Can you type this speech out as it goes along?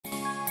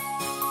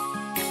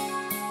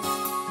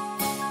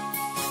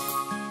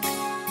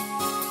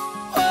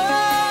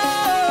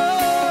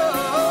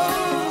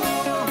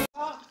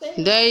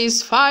There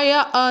is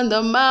fire on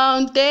the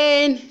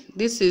mountain.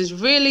 This is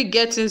really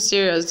getting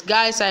serious.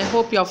 Guys, I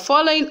hope you're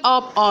following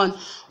up on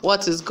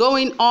what is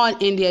going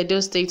on in the Edo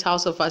State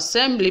House of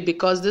Assembly,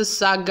 because this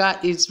saga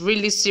is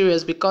really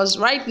serious, because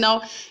right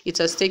now it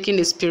has taken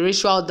a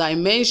spiritual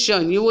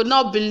dimension. You would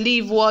not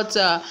believe what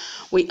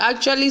we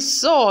actually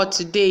saw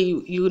today.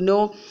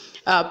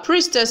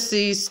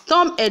 Príèstèsses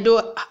storm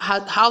Edo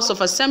House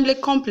of Assembly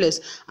complex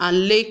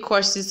and lay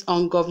curses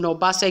on Governor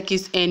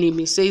Obaseki's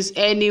enemy, says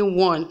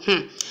anyone.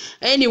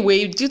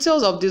 Anyway,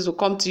 details of this will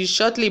come to you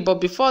shortly, but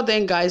before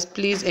then, guys,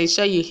 please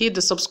ensure you hit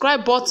the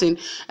subscribe button,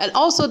 and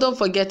also don't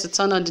forget to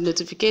turn on the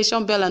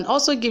notification bell, and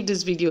also give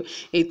this video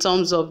a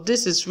thumbs up.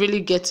 This is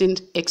really getting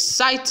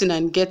exciting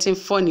and getting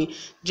funny,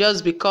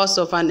 just because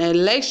of an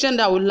election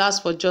that will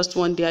last for just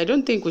one day. I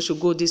don't think we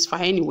should go this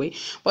far anyway.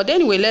 But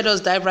anyway, let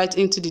us dive right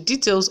into the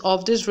details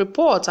of this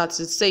report, as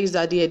it says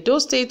that the Edo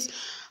State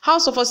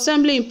House of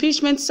Assembly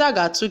impeachment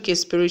saga took a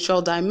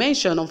spiritual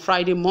dimension on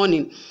Friday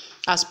morning,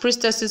 as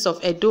priestesses of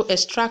Edo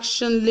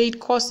extraction laid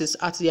curses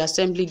at the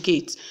assembly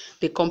gate.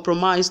 They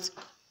comprised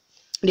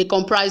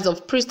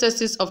of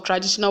priestesses of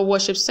traditional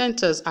worship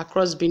centers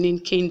across Benin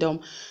Kingdom.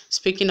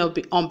 Speaking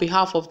on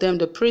behalf of them,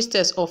 the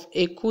priestess of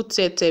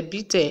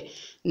Cúrsè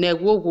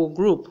Negwogo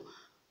group,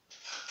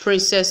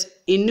 Princess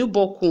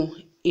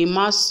Inuboku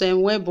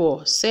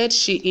Imasenwebo, said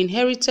she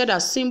inherited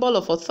a symbol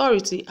of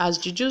authority as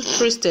Juju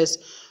priestess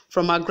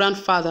from her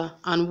grandfather,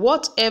 and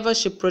whatever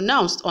she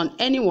pronounced on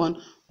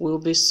anyone will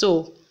be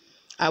so.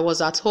 I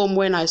was at home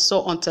when I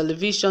saw on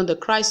television the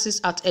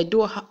crisis at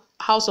Edo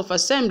House of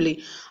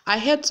Assembly. I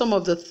heard some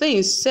of the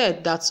things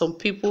said, that some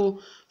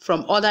people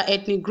from other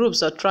ethnic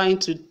groups are trying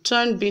to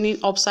turn Benin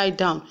upside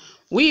down.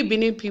 We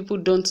Benin people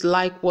don't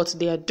like what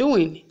they are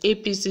doing.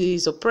 APC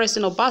is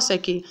oppressing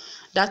Obaseki.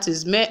 That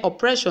is mere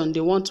oppression.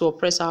 They want to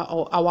oppress our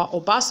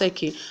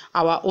Obaseki,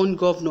 our own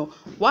governor.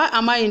 Why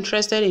am I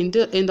interested in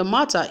the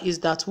matter is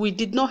that we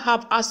did not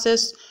have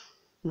access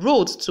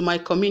roads to my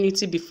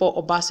community before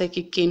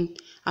Obaseki came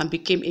and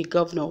became a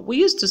governor. We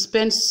used to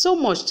spend so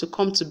much to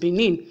come to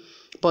Benin,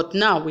 but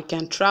now we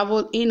can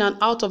travel in and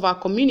out of our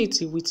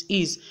community with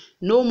ease.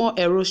 No more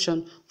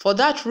erosion. For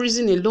that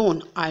reason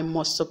alone, I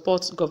must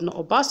support Governor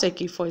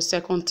Obaseki for a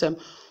second term.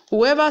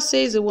 Whoever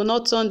says he will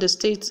not turn the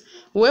state,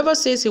 whoever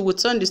says he will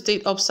turn the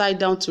state upside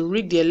down to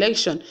rig the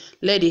election,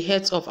 let the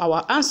heads of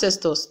our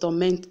ancestors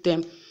torment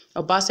them.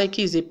 Obaseki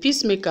is a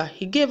peacemaker.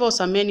 He gave us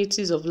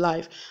amenities of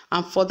life,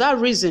 and for that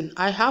reason,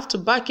 I have to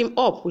back him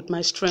up with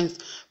my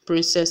strength.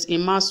 Princess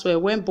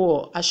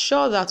Imasenwebo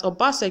assured that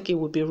Obaseki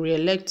will be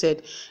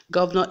re-elected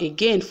governor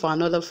again for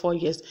another 4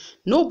 years.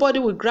 Nobody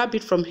will grab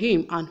it from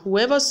him, and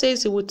whoever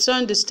says he will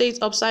turn the state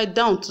upside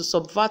down to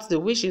subvert the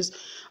wishes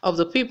of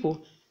the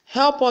people,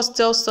 help us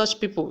tell such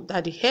people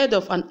that the head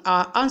of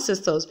our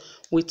ancestors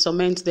will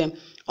torment them.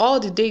 All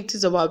the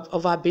deities of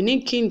our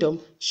Benin Kingdom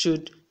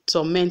should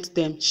torment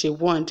them, she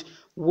warned.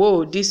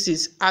 Whoa, this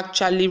is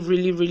actually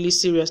really, really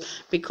serious,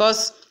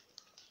 because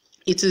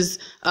it is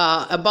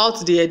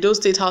about the Edo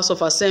State House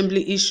of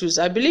Assembly issues.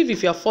 I believe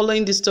if you are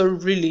following this story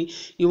really,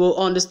 you will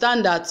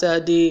understand that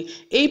the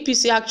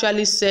APC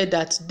actually said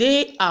that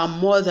they are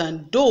more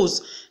than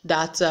those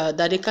that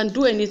they can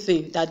do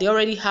anything, that they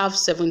already have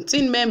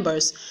 17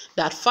 members,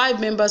 that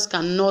 5 members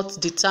cannot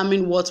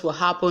determine what will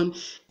happen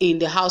in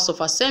the House of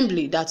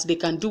Assembly, that they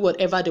can do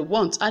whatever they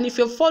want. And if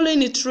you're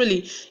following it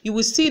truly, you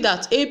will see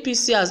that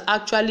APC has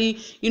actually,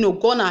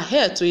 gone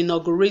ahead to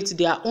inaugurate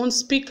their own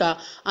speaker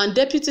and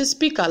deputy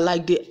speaker,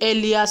 like they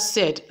earlier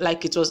said,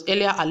 like it was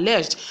earlier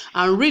alleged.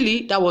 And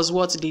really, that was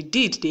what they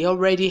did. They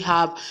already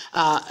have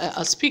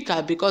a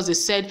speaker, because they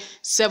said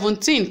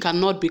 17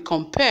 cannot be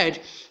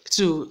compared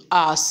to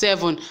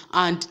 7,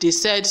 and they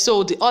said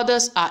so the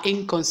others are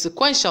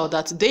inconsequential,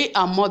 that they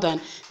are more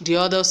than the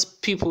other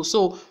people.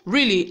 So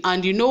really,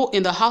 and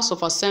in the House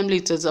of Assembly,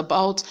 it is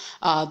about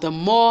the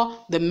more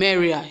the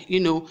merrier.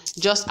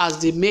 Just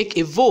as they make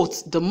a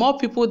vote, the more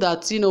people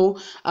that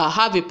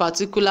have a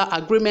particular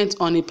agreement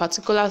on a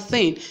particular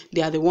thing,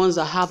 they are the ones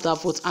that have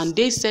that vote. And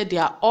they said they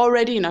are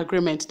already in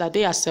agreement that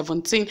they are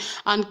 17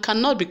 and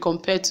cannot be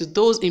compared to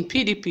those in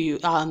PDP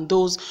and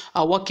those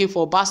working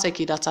for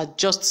Obaseki that are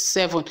just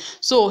 7.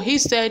 So he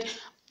said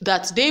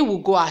that they will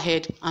go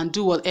ahead and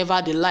do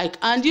whatever they like.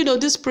 And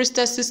these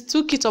priestesses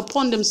took it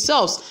upon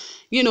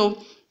themselves.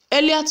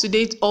 Earlier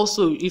today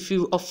also, if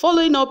you are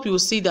following up, you will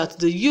see that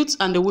the youth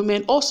and the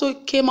women also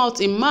came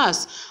out in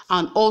mass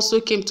and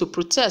also came to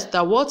protest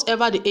that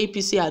whatever the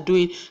APC are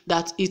doing,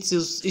 that it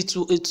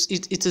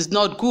is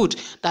not good,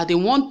 that they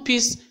want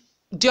peace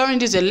during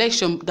this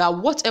election, that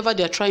whatever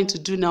they are trying to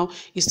do now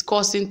is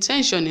causing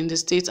tension in the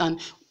state,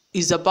 and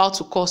is about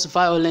to cause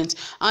violence.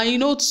 And you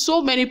know,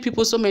 so many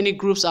people, so many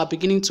groups are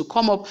beginning to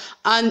come up.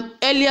 And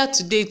earlier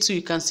today too,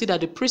 you can see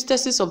that the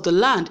Priestesses of the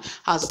Land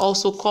has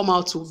also come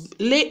out to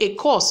lay a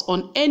curse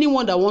on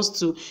anyone that wants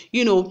to,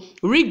 you know,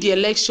 rig the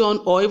election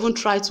or even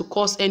try to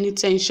cause any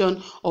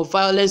tension or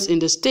violence in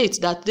the state.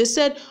 That they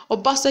said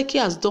Obaseki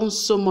has done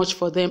so much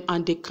for them,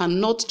 and they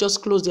cannot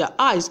just close their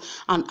eyes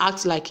and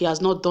act like he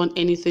has not done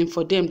anything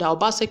for them. That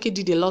Obaseki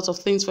did a lot of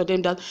things for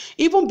them, that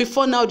even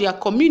before now their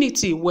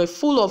community were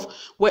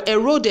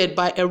eroded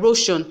by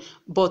erosion.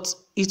 But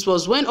it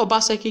was when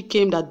Obaseki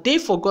came that they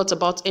forgot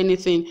about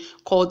anything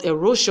called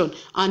erosion.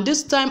 And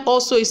this time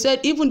also, he said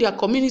even their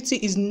community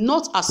is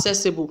not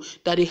accessible,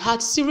 that they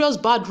had serious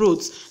bad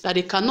roads, that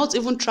they cannot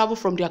even travel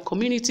from their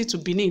community to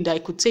Benin, that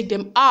it could take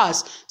them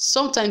hours,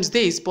 sometimes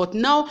days. But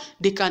now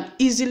they can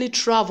easily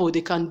travel,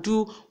 they can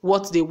do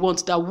what they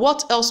want. That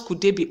what else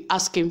could they be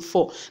asking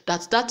for?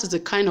 That is the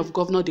kind of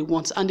governor they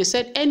want. And they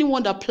said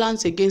anyone that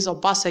plans against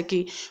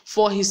Obaseki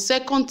for his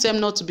second term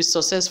not to be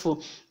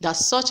successful, that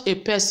such a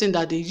person,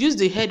 that they use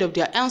the head of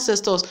their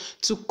ancestors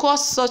to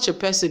curse such a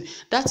person,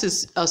 that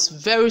is a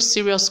very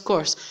serious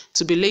curse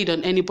to be laid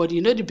on anybody.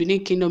 You know, the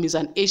Benin Kingdom is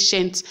an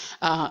ancient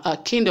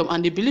kingdom,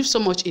 and they believe so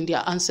much in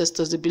their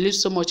ancestors. They believe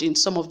so much in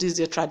some of these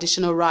their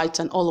traditional rites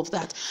and all of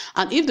that.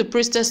 And if the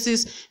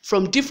priestesses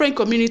from different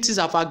communities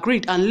have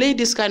agreed and laid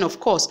this kind of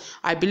curse,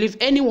 I believe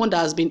anyone that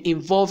has been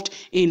involved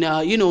in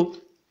you know,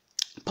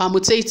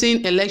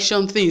 permutating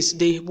election things,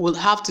 they will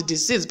have to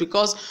desist,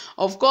 because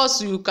of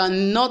course you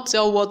cannot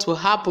tell what will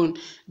happen.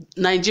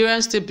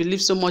 Nigerians still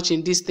believe so much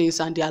in these things,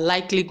 and they are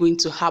likely going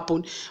to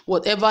happen.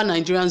 Whatever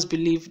Nigerians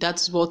believe,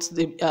 that's what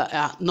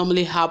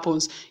normally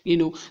happens, you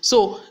know.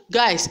 So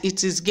guys,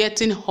 it is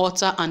getting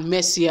hotter and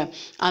messier,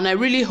 and I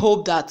really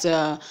hope that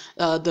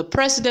the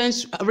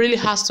president really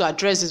has to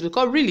address this,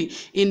 because really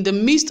in the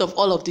midst of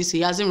all of this,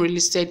 he hasn't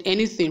really said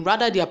anything.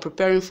 Rather, they are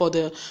preparing for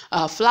the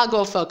flag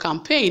off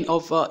campaign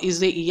of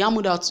Ize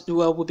Iyamu that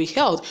will be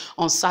held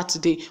on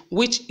Saturday,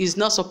 which is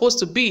not supposed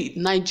to be.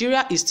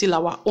 Nigeria is still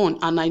our own,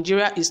 and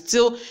Nigeria is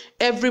still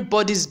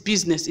everybody's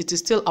business. It is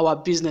still our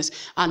business,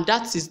 and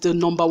that is the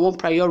number one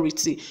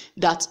priority.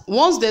 That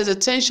once there's a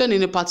tension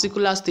in a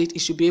particular state, it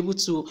should be able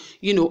to,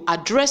 you know,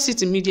 address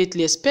it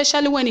immediately,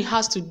 especially when it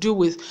has to do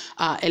with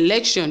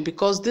election,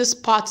 because these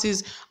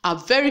parties are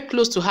very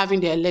close to having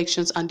their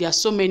elections, and there are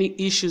so many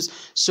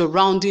issues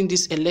surrounding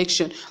this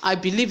election. I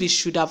believe he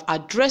should have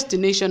addressed the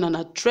nation and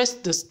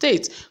addressed the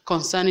state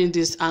concerning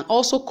this, and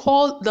also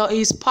call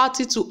his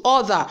party to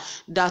order,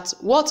 that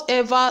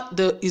whatever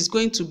is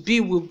going to be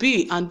will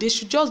be, and they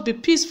should just be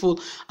peaceful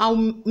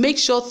and make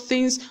sure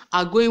things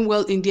are going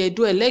well in the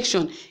Edo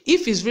election.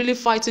 If he's really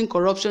fighting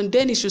corruption,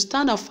 then he should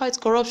stand and fight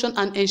corruption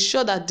and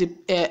ensure that the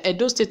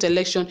Edo state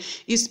election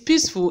is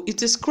peaceful,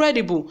 it is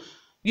credible.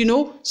 You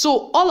know,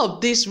 so all of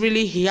this,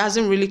 really, he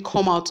hasn't really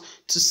come out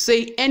to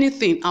say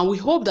anything, and we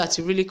hope that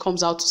he really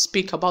comes out to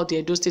speak about the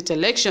Edo State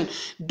election,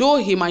 though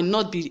he might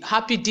not be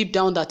happy deep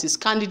down that his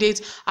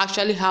candidates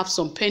actually have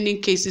some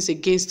pending cases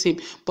against him.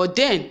 But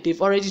then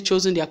they've already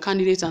chosen their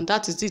candidate, and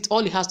that is it.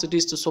 All he has to do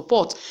is to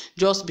support,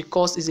 just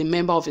because he's a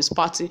member of his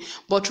party.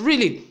 But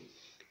really,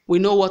 we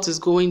know what is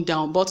going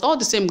down. But all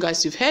the same,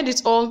 guys, you've heard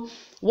it all.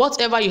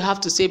 Whatever you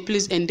have to say,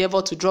 please endeavor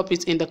to drop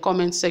it in the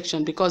comment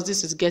section, because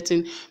this is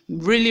getting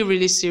really,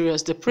 really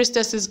serious. The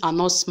priestesses are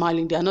not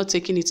smiling. They are not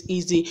taking it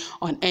easy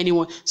on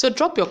anyone. So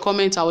drop your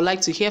comment. I would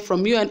like to hear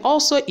from you. And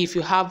also, if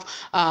you have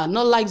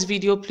not liked the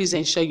video, please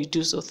ensure you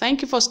do so.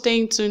 Thank you for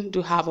staying tuned.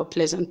 Do have a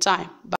pleasant time. Bye.